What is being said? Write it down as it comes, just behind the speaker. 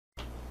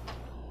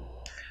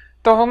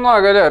Então vamos lá,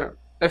 galera.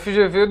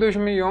 FGV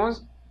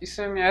 2011,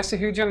 ICMS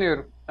Rio de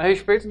Janeiro. A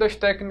respeito das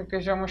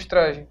técnicas de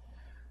amostragem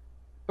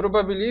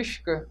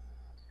probabilística,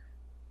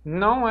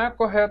 não é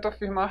correto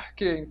afirmar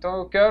que. Então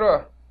eu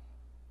quero,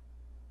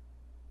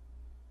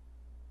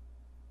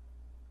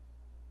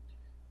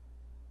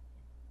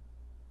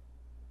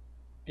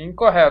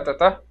 incorreta,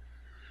 tá?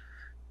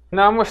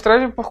 Na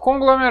amostragem por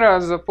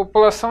conglomerados, a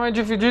população é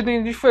dividida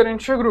em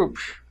diferentes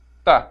grupos.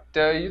 Tá,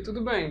 até aí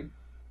tudo bem.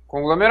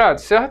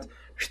 Conglomerados, certo?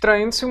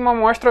 Extraindo-se uma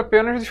amostra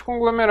apenas dos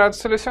conglomerados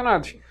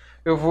selecionados.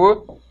 Eu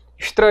vou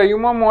extrair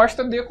uma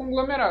amostra de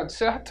conglomerado,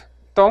 certo?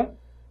 Então,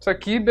 isso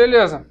aqui,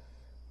 beleza.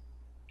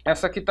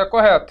 Essa aqui está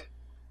correta,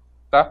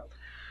 tá?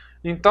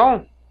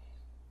 Então,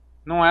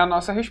 não é a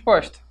nossa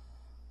resposta.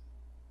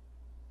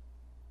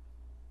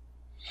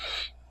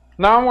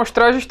 Na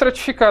amostragem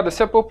estratificada,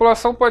 se a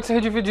população pode ser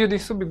dividida em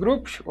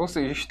subgrupos, ou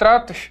seja,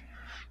 estratos,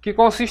 que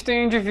consistem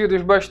em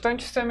indivíduos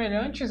bastante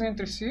semelhantes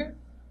entre si,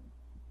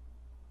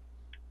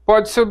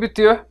 pode-se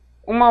obter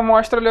uma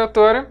amostra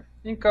aleatória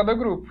em cada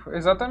grupo.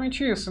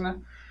 Exatamente isso, né?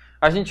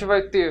 A gente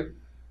vai ter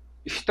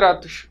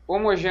estratos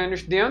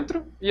homogêneos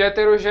dentro e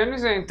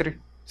heterogêneos entre,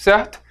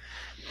 certo?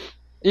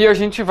 E a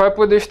gente vai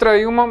poder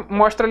extrair uma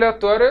amostra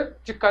aleatória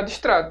de cada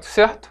extrato,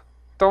 certo?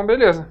 Então,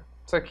 beleza.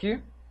 Isso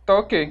aqui tá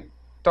ok.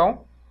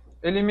 Então,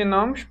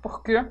 eliminamos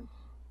porque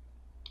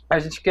a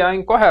gente quer a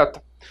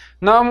incorreta.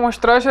 Na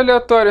amostragem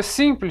aleatória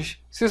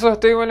simples, se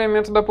sorteia um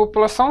elemento da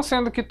população,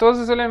 sendo que todos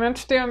os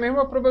elementos têm a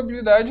mesma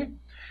probabilidade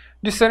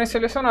de serem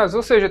selecionados.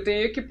 Ou seja,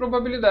 tem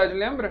equiprobabilidade,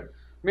 lembra?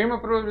 Mesma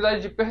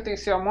probabilidade de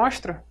pertencer à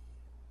amostra.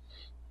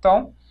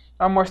 Então,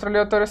 a amostra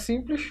aleatória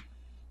simples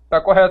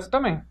está correta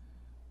também.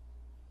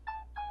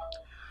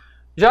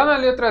 Já na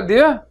letra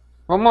D,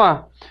 vamos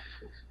lá.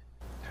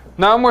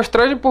 Na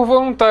amostragem por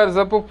voluntários,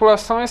 a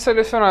população é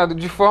selecionada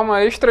de forma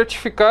a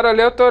estratificar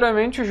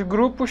aleatoriamente os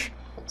grupos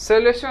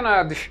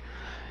selecionados.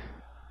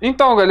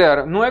 Então,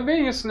 galera, não é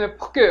bem isso, né?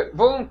 Porque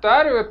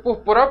voluntário é por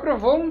própria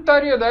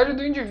voluntariedade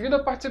do indivíduo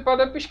a participar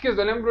da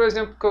pesquisa. Lembra o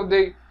exemplo que eu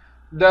dei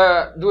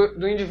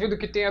do indivíduo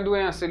que tem a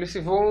doença? Ele se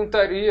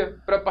voluntaria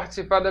para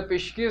participar da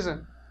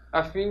pesquisa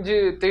a fim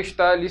de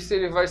testar ali se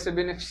ele vai ser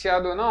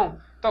beneficiado ou não.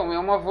 Então, é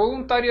uma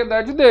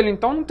voluntariedade dele.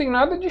 Então, não tem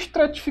nada de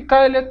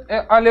estratificar ele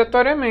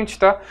aleatoriamente,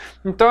 tá?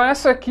 Então,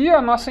 essa aqui é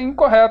a nossa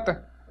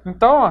incorreta.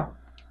 Então, ó,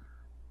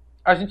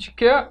 a gente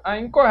quer a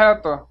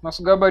incorreta, ó.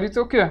 Nosso gabarito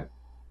é o quê?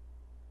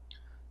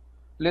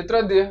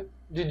 Letra D,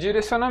 de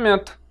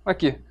direcionamento,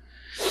 aqui.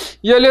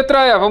 E a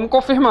letra E, vamos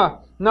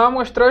confirmar. Na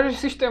amostragem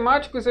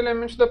sistemática, os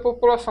elementos da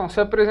população se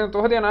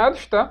apresentam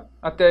ordenados, tá?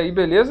 Até aí,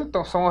 beleza,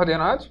 então são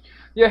ordenados.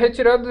 E a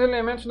retirada dos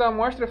elementos da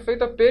amostra é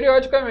feita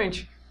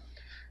periodicamente.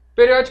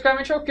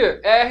 Periodicamente é o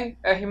quê? R,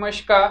 R mais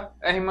K,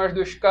 R mais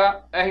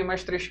 2K, R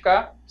mais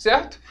 3K,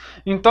 certo?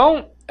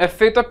 Então, é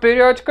feita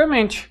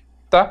periodicamente,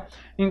 tá?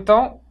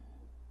 Então,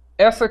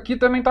 essa aqui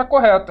também está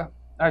correta.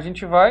 A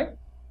gente vai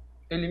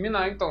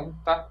eliminar, então,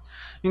 tá?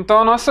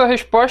 Então, a nossa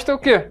resposta é o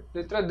quê?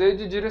 Letra D,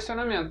 de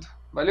direcionamento.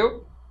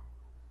 Valeu?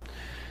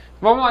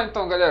 Vamos lá,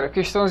 então, galera.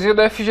 Questãozinha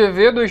da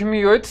FGV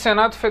 2008,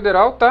 Senado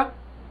Federal, tá?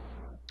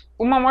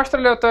 Uma amostra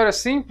aleatória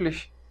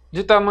simples,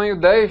 de tamanho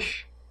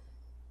 10,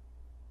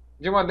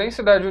 de uma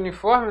densidade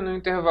uniforme no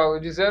intervalo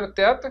de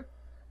 0θ,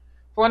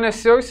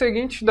 forneceu os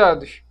seguintes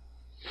dados.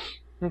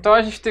 Então,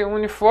 a gente tem um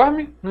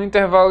uniforme no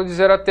intervalo de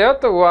 0 a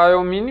θ, o A é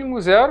o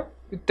mínimo, 0,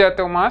 e θ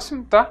é o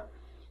máximo, tá?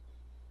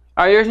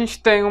 Aí a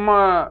gente tem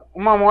uma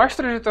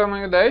amostra de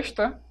tamanho 10,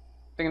 tá?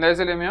 Tem 10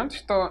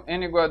 elementos, então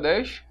n igual a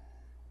 10.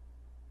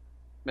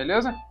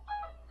 Beleza?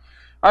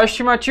 A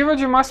estimativa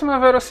de máxima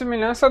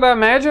verossimilhança da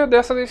média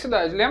dessa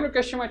densidade. Lembra que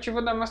a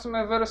estimativa da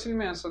máxima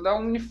verossimilhança da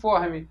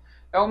uniforme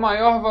é o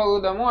maior valor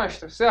da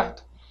amostra,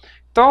 certo?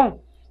 Então,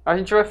 a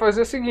gente vai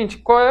fazer o seguinte,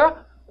 qual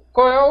é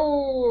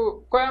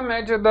a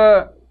média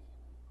da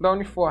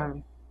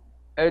uniforme?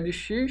 E de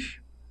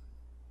x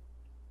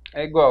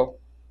é igual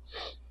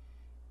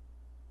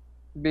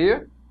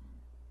B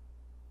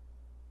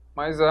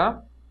mais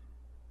A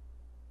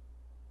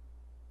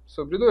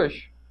sobre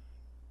 2.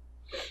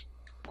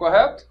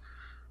 Correto?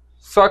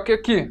 Só que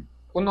aqui,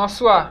 o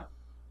nosso A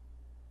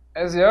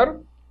é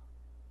 0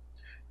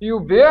 e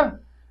o B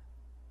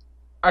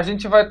a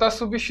gente vai estar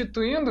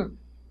substituindo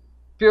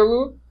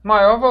pelo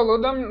maior valor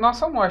da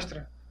nossa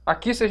amostra.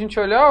 Aqui, se a gente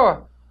olhar,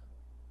 ó,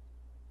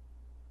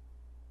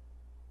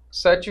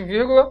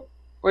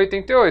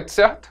 7,88,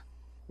 certo?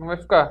 Não vai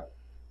ficar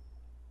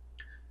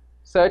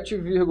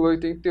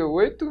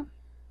 7,88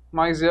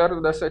 mais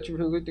 0 dá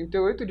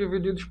 7,88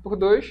 divididos por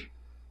 2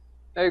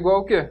 é igual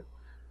ao quê?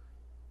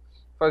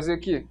 Fazer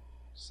aqui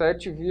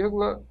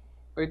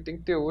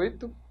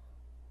 7,88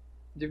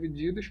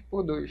 divididos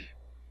por 2.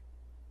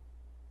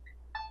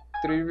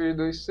 3 vezes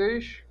 2,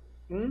 6,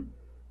 1,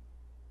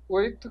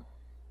 8,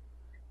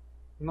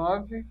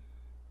 9,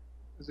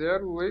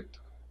 0,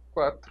 8,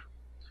 4.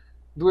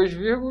 2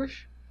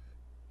 vírgulas,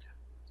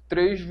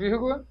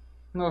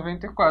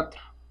 3,94.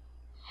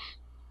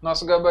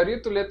 Nosso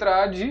gabarito,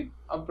 letra A de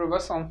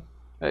aprovação.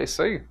 É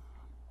isso aí.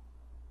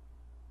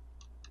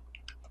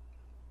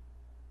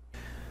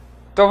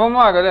 Então vamos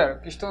lá, galera.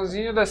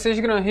 Questãozinha da 6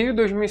 Gran Rio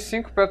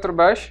 2005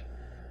 Petrobras.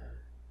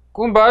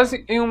 Com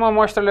base em uma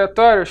amostra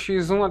aleatória,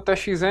 x1 até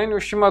xn, o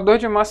estimador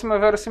de máxima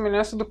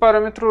verossimilhança do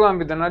parâmetro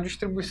lambda na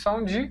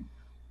distribuição de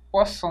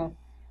Poisson.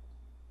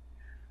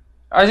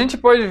 A gente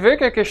pode ver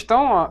que a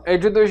questão é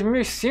de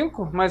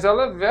 2005, mas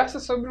ela versa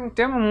sobre um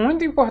tema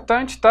muito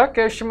importante, tá?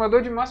 Que é o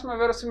estimador de máxima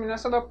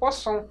verossimilhança da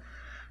Poisson.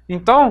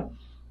 Então,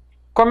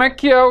 como é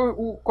que é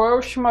qual é o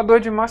estimador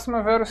de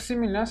máxima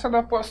verossimilhança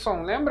da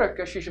Poisson? Lembra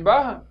que a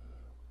x-barra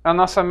é a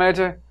nossa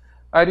média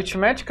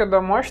aritmética da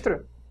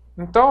amostra?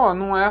 Então,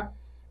 não é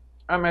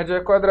a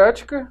média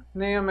quadrática,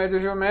 nem a média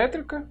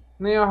geométrica,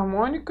 nem a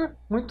harmônica,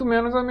 muito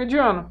menos a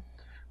mediana.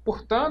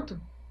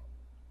 Portanto,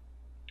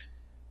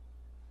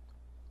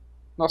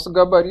 nosso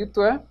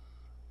gabarito é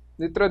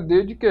letra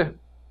D de quê?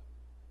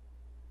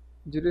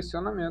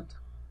 Direcionamento.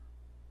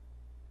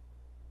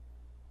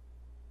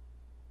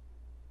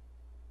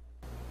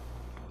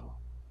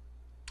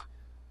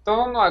 Então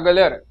vamos lá,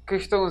 galera.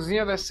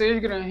 Questãozinha da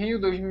 6 Gran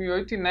Rio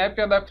 2008 INEP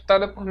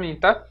adaptada por mim,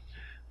 tá?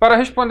 Para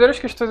responder as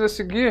questões a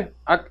seguir,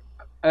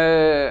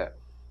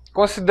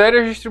 considere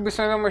as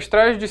distribuições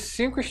amostragem de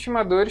 5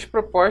 estimadores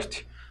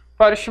propostos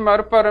para estimar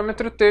o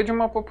parâmetro T de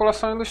uma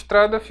população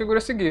ilustrada da figura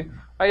a seguir.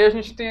 Aí a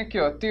gente tem aqui,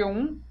 ó,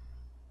 T1,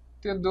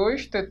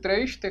 T2,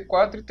 T3,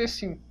 T4 e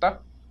T5, tá?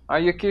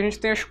 Aí aqui a gente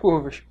tem as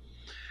curvas.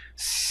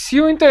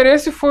 Se o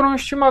interesse for um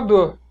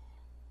estimador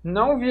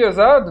não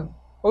viesado,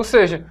 ou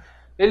seja,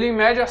 ele em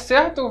média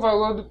acerta o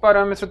valor do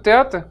parâmetro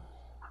θ,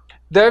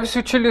 deve-se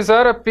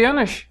utilizar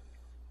apenas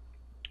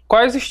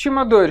quais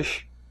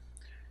estimadores?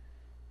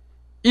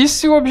 E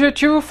se o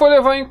objetivo for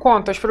levar em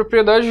conta as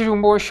propriedades de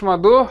um bom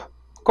estimador,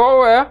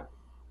 qual é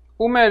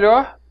o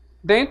melhor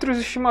dentre os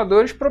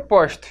estimadores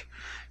propostos?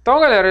 Então,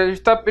 galera, ele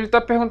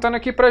está perguntando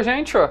aqui pra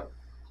gente, ó,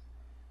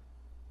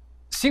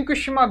 5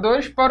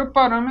 estimadores para o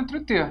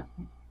parâmetro T.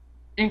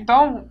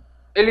 Então,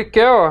 ele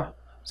quer, ó,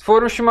 se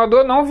for um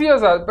estimador não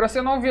viesado. Para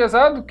ser não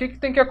viesado, o que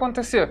tem que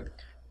acontecer?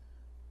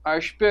 A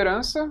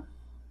esperança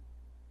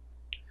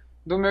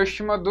do meu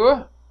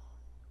estimador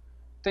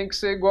tem que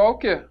ser igual ao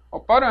quê? Ao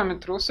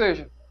parâmetro, ou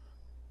seja,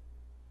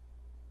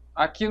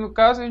 aqui no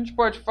caso a gente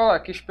pode falar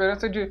que a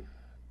esperança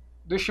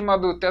do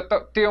estimador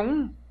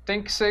T1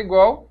 tem que ser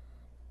igual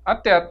a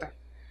θ.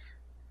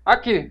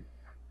 Aqui,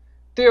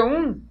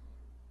 T1,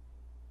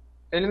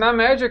 ele na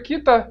média aqui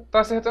tá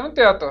acertando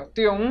θ, ó,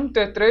 T1,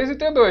 T3 e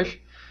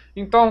T2.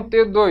 Então,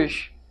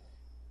 T2,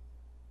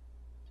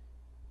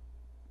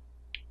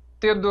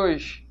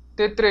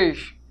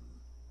 T3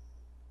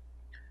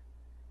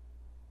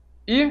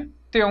 e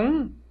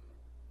T1,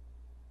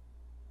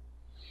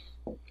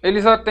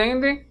 eles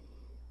atendem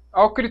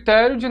ao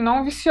critério de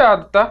não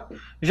viciado, tá?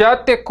 Já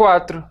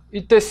T4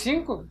 e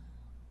T5,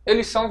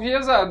 eles são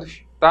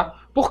viesados,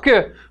 tá? Por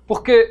quê?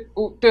 Porque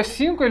o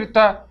T5 ele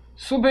está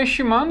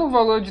subestimando o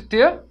valor de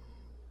T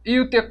e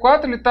o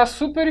T4 ele está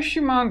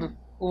superestimando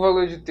o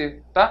valor de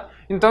T, tá?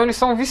 Então eles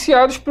são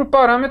viciados para o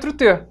parâmetro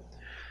T.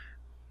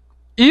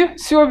 E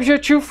se o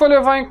objetivo for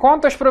levar em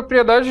conta as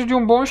propriedades de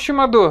um bom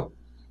estimador,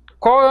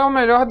 qual é o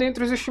melhor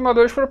dentre os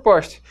estimadores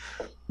propostos?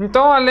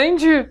 Então, além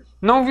de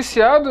não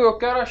viciado, eu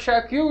quero achar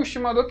aqui o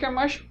estimador que é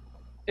mais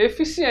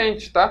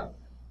eficiente, tá?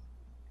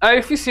 A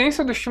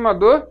eficiência do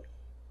estimador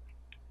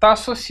está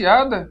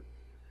associada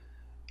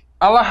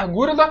à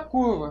largura da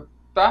curva,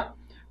 tá?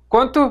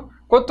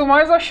 Quanto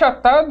mais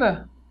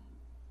achatada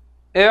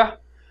é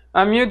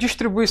a minha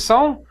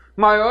distribuição,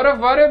 maior a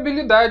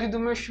variabilidade do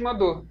meu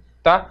estimador,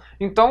 tá?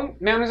 Então,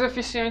 menos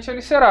eficiente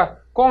ele será.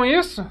 Com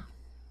isso,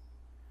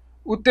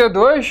 o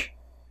T2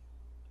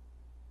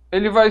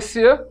 ele vai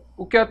ser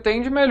o que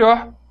atende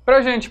melhor para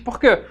a gente. Por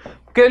quê?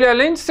 Porque ele,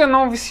 além de ser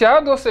não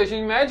viciado, ou seja,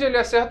 em média ele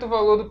acerta o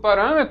valor do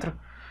parâmetro,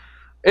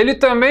 ele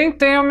também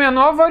tem a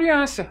menor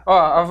variância. Ó,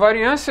 a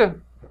variância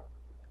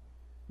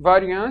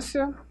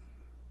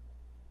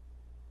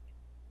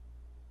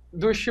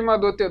do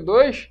estimador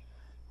T2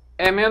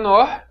 é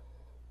menor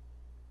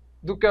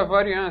do que a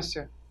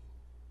variância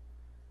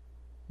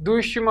do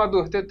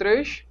estimador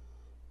T3,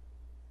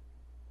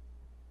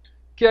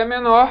 que é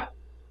menor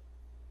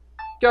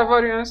que a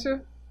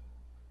variância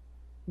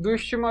do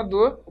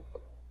estimador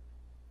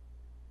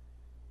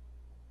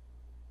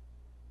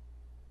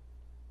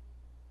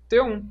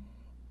T1,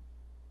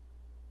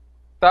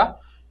 tá?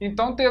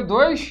 Então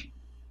T2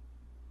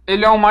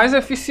 ele é o mais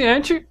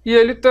eficiente e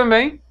ele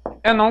também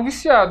é não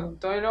viciado.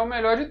 Então ele é o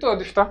melhor de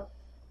todos, tá?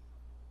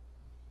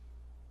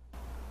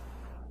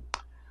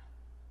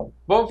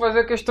 Vamos fazer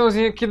a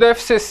questãozinha aqui da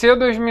FCC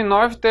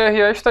 2009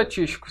 TRA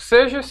estatístico.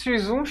 Seja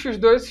x1,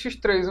 x2 e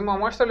x3 uma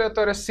amostra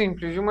aleatória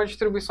simples de uma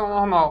distribuição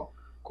normal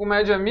com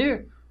média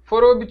μ,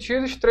 foram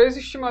obtidos 3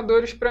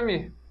 estimadores para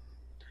μ.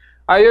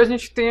 Aí a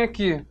gente tem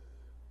aqui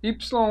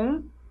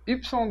y1,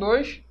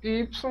 y2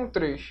 e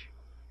y3.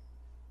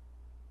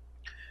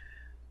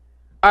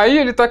 Aí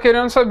ele está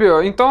querendo saber,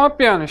 ó, então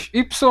apenas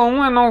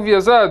y1 é não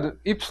viesado,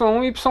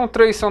 y1 e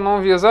y3 são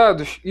não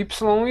viesados,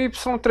 y1 e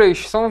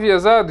y3 são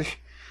viesados.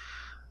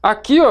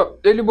 Aqui, ó,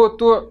 ele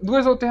botou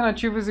duas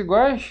alternativas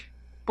iguais,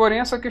 porém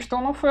essa questão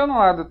não foi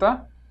anulada,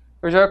 tá?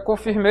 Eu já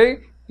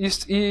confirmei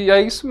E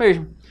é isso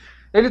mesmo.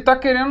 Ele está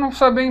querendo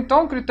saber,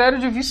 então, o critério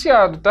de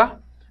viciado, tá?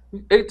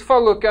 Ele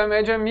falou que a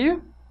média é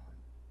 1000.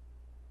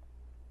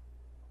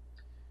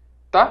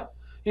 Tá?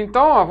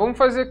 Então, ó, vamos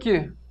fazer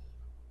aqui.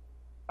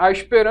 A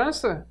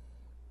esperança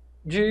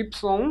de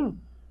y1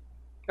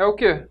 é o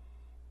quê?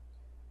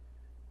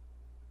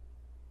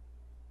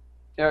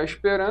 É a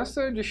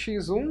esperança de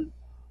x1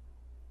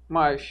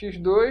 mais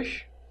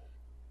x2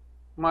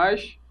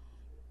 mais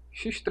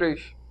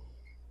x3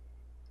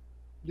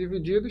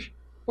 divididos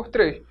por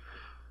 3.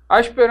 A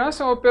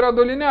esperança é um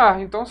operador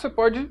linear, então você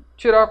pode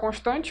tirar a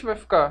constante, vai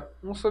ficar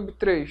 1 sobre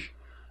 3.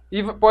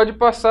 E pode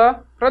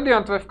passar para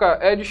dentro, vai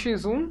ficar E de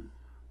x1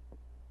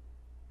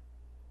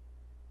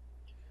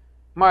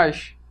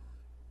 mais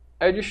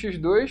E de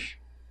x2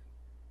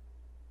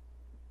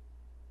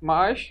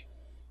 mais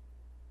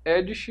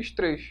E de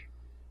x3.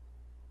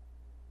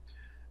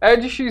 E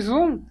de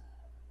x1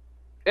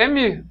 é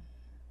μ.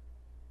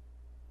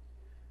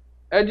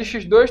 E de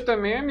x2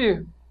 também é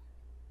μ.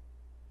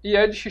 E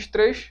E de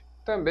x3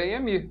 também é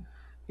μ.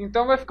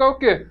 Então vai ficar o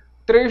quê?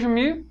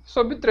 3μ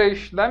sobre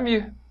 3, dá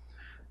μ.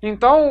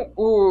 Então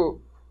o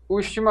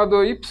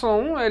estimador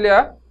y1 ele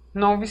é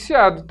não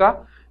viciado,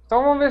 tá?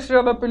 Então vamos ver se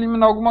já dá para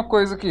eliminar alguma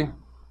coisa aqui.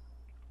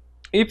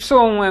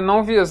 Y1 é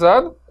não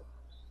viesado,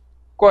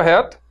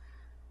 correto?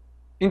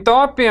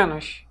 Então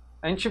apenas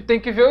a gente tem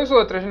que ver as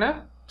outras,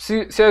 né?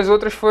 Se as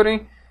outras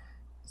forem,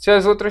 se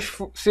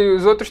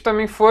os outros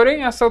também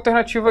forem, essa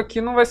alternativa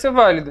aqui não vai ser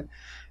válida.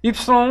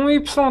 Y1 e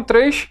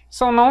Y3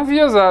 são não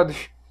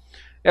viesados.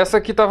 Essa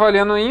aqui está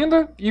valendo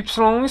ainda.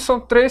 Y1 e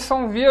Y3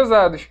 são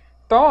viesados.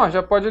 Então ó,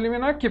 já pode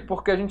eliminar aqui,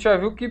 porque a gente já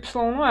viu que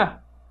Y1 não é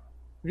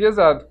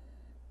viesado.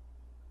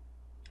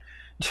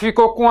 A gente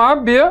ficou com A,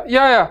 B e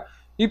a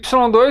E.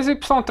 Y2 e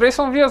Y3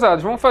 são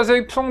viesados. Vamos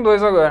fazer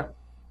Y2 agora.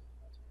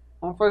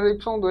 Vamos fazer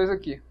Y2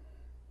 aqui.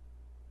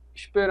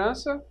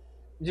 Esperança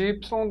de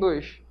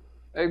Y2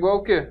 é igual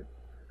ao quê?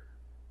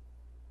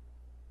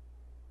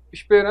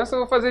 Esperança eu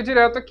vou fazer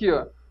direto aqui,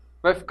 ó.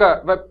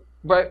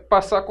 Vai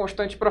passar a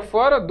constante para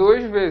fora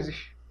 2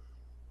 vezes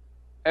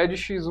E de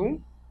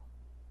x1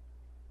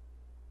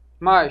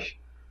 mais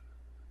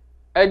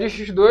E de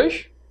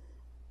x2.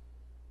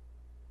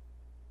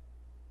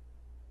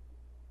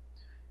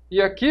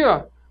 E aqui,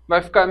 ó,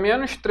 vai ficar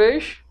menos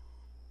 3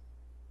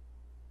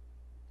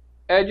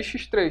 E de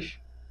x3.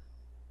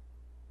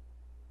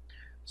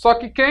 Só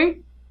que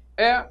quem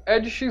é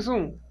de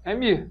x1? É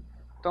μ.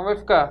 Então vai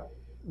ficar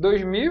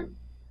 2μ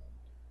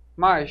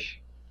mais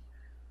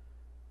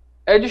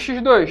E de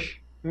x2,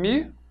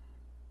 μ,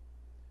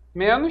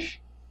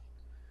 menos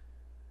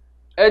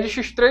E de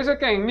x3 é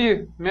quem?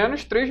 μ,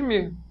 menos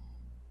 3μ.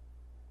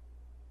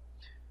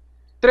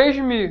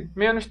 3μ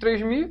menos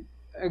 3μ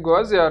é igual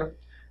a 0.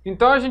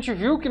 Então a gente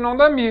viu que não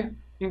dá μ.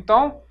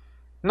 Então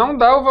não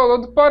dá o valor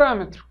do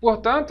parâmetro.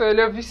 Portanto,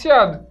 ele é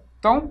viciado.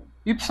 Então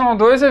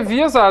y2 é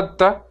viesado,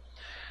 tá?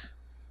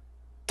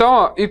 Então,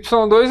 ó,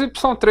 y2 e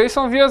y3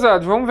 são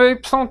viesados. Vamos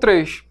ver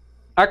y3.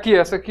 Aqui,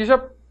 essa aqui já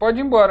pode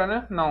ir embora,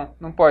 né? Não,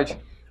 não pode.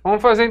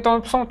 Vamos fazer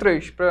então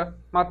y3 para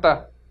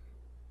matar.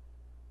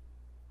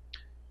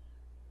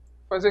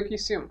 Vou fazer aqui em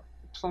cima,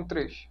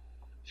 y3.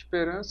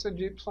 Esperança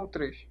de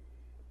y3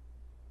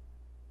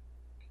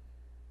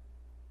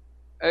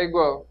 é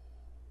igual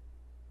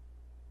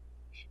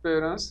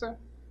esperança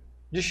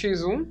de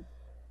x1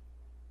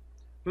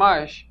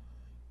 mais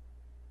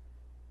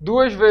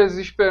 2 vezes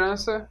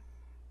esperança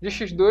de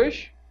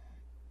x2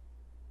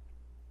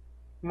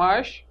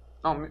 mais,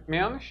 não,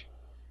 menos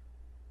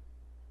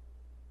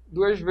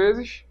 2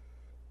 vezes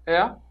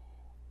E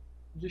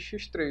de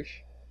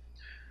x3.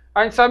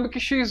 A gente sabe que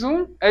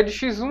x1 é de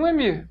x1 é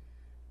μ.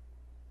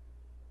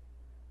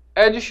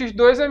 E de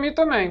x2 é μ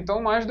também,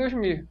 então mais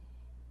 2μ.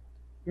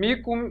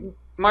 μ com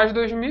mais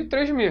 2μ,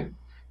 3μ.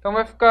 Então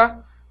vai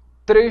ficar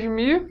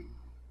 3μ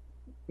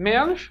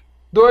menos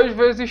 2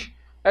 vezes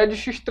E de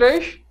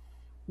x3,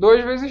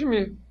 2 vezes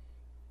μ.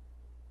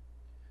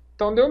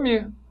 Então deu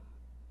μ.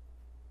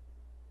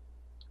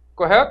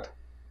 Correto?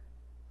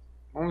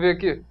 Vamos ver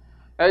aqui.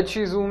 E de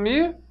x1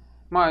 μ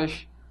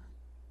mais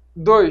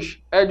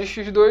 2 E de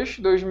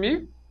x2,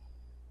 2μ,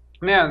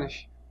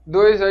 menos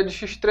 2 E de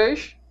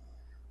x3,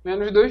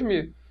 menos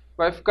 2μ.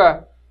 Vai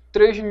ficar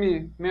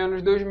 3μ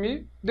menos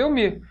 2μ, deu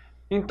μ.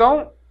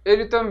 Então,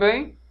 ele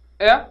também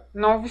é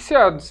não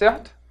viciado,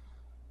 certo?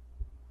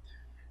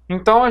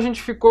 Então, a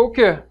gente ficou o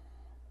quê?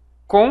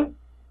 Com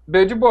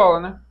B de bola,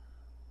 né?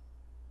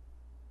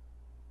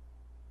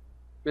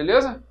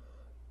 Beleza?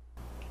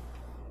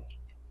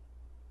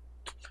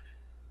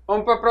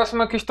 Vamos para a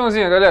próxima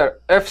questãozinha,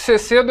 galera.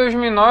 FCC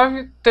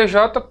 2009,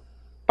 TJ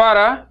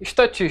Pará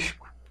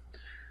Estatístico.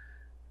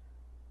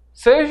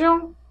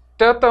 Sejam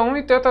θ1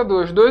 e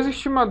θ2 dois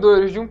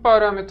estimadores de um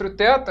parâmetro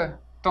θ,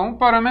 então o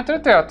parâmetro é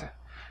θ.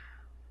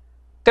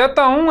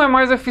 θ1 é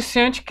mais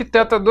eficiente que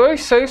θ2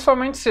 se e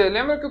somente se.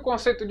 Lembra que o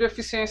conceito de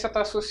eficiência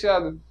está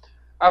associado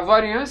à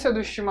variância do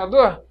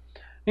estimador?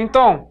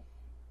 Então,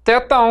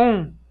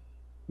 θ1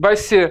 vai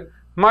ser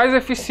mais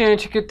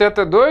eficiente que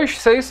θ2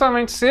 se e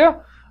somente se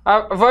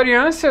a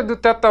variância do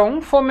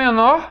θ1 for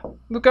menor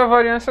do que a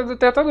variância do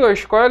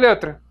θ2. Qual é a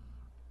letra?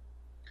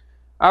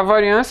 A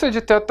variância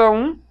de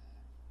θ1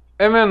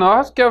 é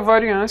menor do que a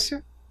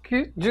variância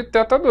de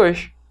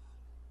θ2.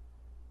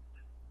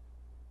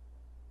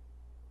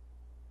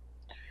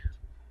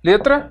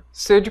 Letra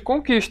C de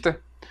conquista.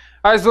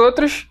 As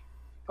outras,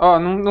 ó,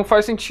 não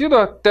faz sentido.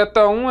 Ó,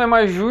 θ1 é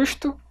mais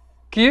justo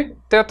que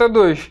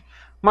θ2.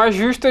 Mais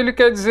justo ele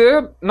quer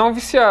dizer não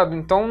viciado.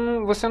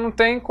 Então você não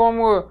tem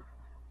como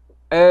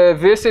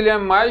ver se ele é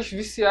mais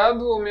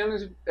viciado ou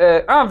menos...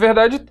 na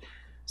verdade,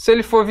 se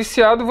ele for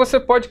viciado, você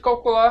pode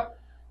calcular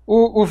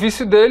o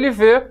vício dele e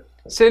ver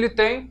se ele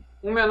tem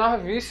um menor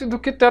vício do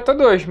que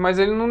θ2. Mas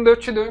ele não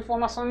te deu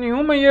informação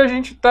nenhuma e a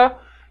gente está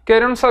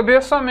querendo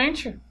saber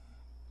somente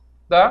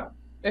da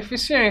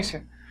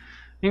eficiência.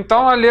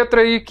 Então a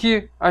letra aí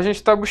que a gente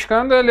está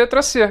buscando é a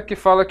letra C, que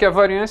fala que a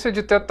variância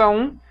de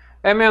θ1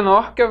 é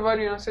menor que a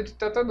variância de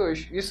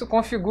θ2. Isso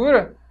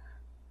configura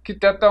que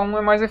θ1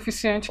 é mais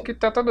eficiente que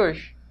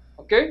θ2.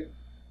 Ok?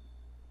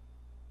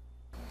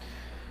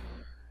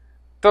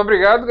 Muito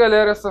obrigado,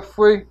 galera. Essa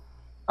foi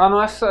a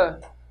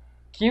nossa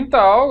quinta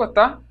aula,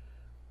 tá?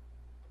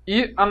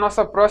 E a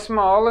nossa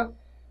próxima aula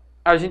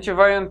a gente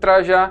vai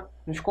entrar já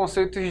nos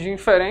conceitos de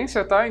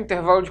inferência, tá?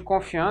 Intervalo de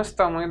confiança,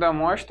 tamanho da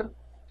amostra.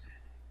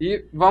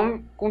 E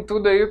vamos com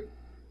tudo aí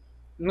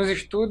nos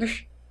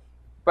estudos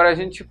para a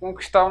gente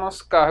conquistar o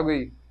nosso cargo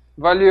aí.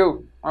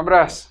 Valeu, um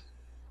abraço.